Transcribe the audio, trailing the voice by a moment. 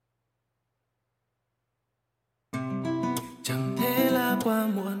quá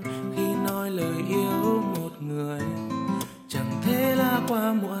muộn khi nói lời yêu một người. Chẳng thể là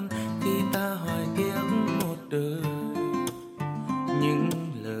quá muộn khi ta hỏi tiếc một đời. Những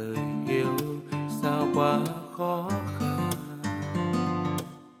lời yêu sao quá khó khăn.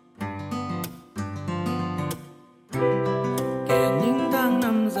 Kể những tháng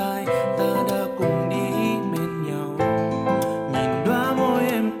năm dài ta đã cùng đi bên nhau. Nhìn đóa môi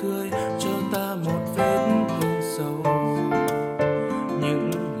em cười cho ta một vết thương sâu.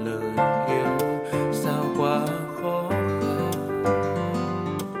 Những lời yêu sao quá khó khăn.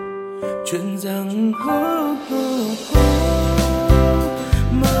 Chuyện rằng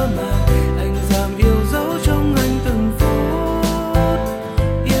mơ màng anh dám yêu dấu trong anh từng phút.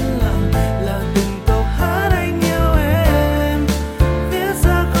 Yên lặng là từng câu hát anh yêu em, viết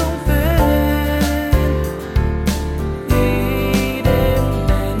ra không tên. Khi đêm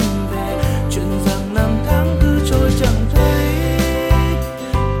đèn về, chuyện rằng năm tháng cứ trôi chẳng thấy.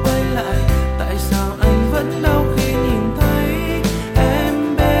 Quay lại tại sao anh vẫn đau khi nhìn thấy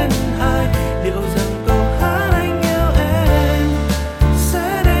em bên ai. Liệu rằng câu hát anh yêu em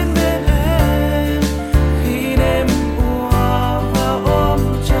sẽ đến bên em khi đêm ùa vào ôm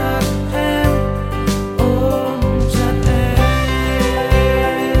chặt em, ôm chặt em.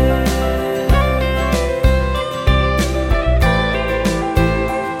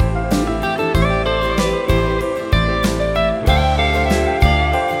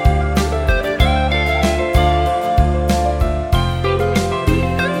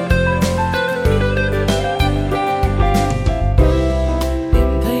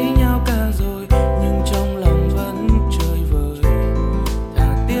 Tìm thấy nhau cả rồi nhưng trong lòng vẫn chơi vời.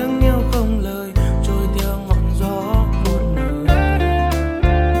 Thả tiếng yêu không lời trôi theo ngọn gió muôn nơi.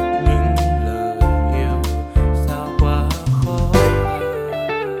 Những lời yêu sao quá khó khăn.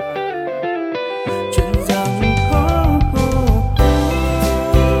 Chuyện rằng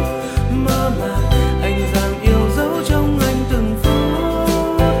mơ màng anh dám yêu dấu trong anh từng phút.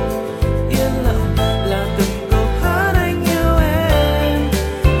 Yên lặng là từng câu hát anh yêu em,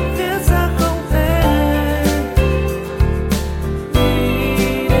 viết ra không tên.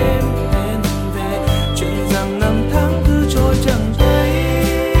 Khi đêm đen về, chuyện rằng năm tháng cứ trôi chẳng thấy.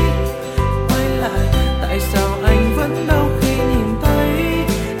 Quay lại tại sao anh vẫn đau khi nhìn thấy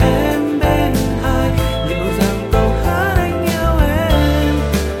em bên ai. Liệu rằng câu hát anh yêu em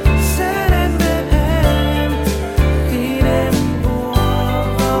sẽ đến bên em khi đêm ùa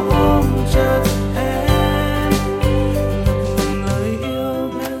vào ôm chặt em. Ngập ngừng lời yêu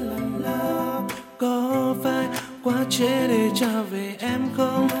la la la, có phải quá trễ để trả về em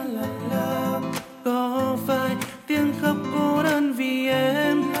không?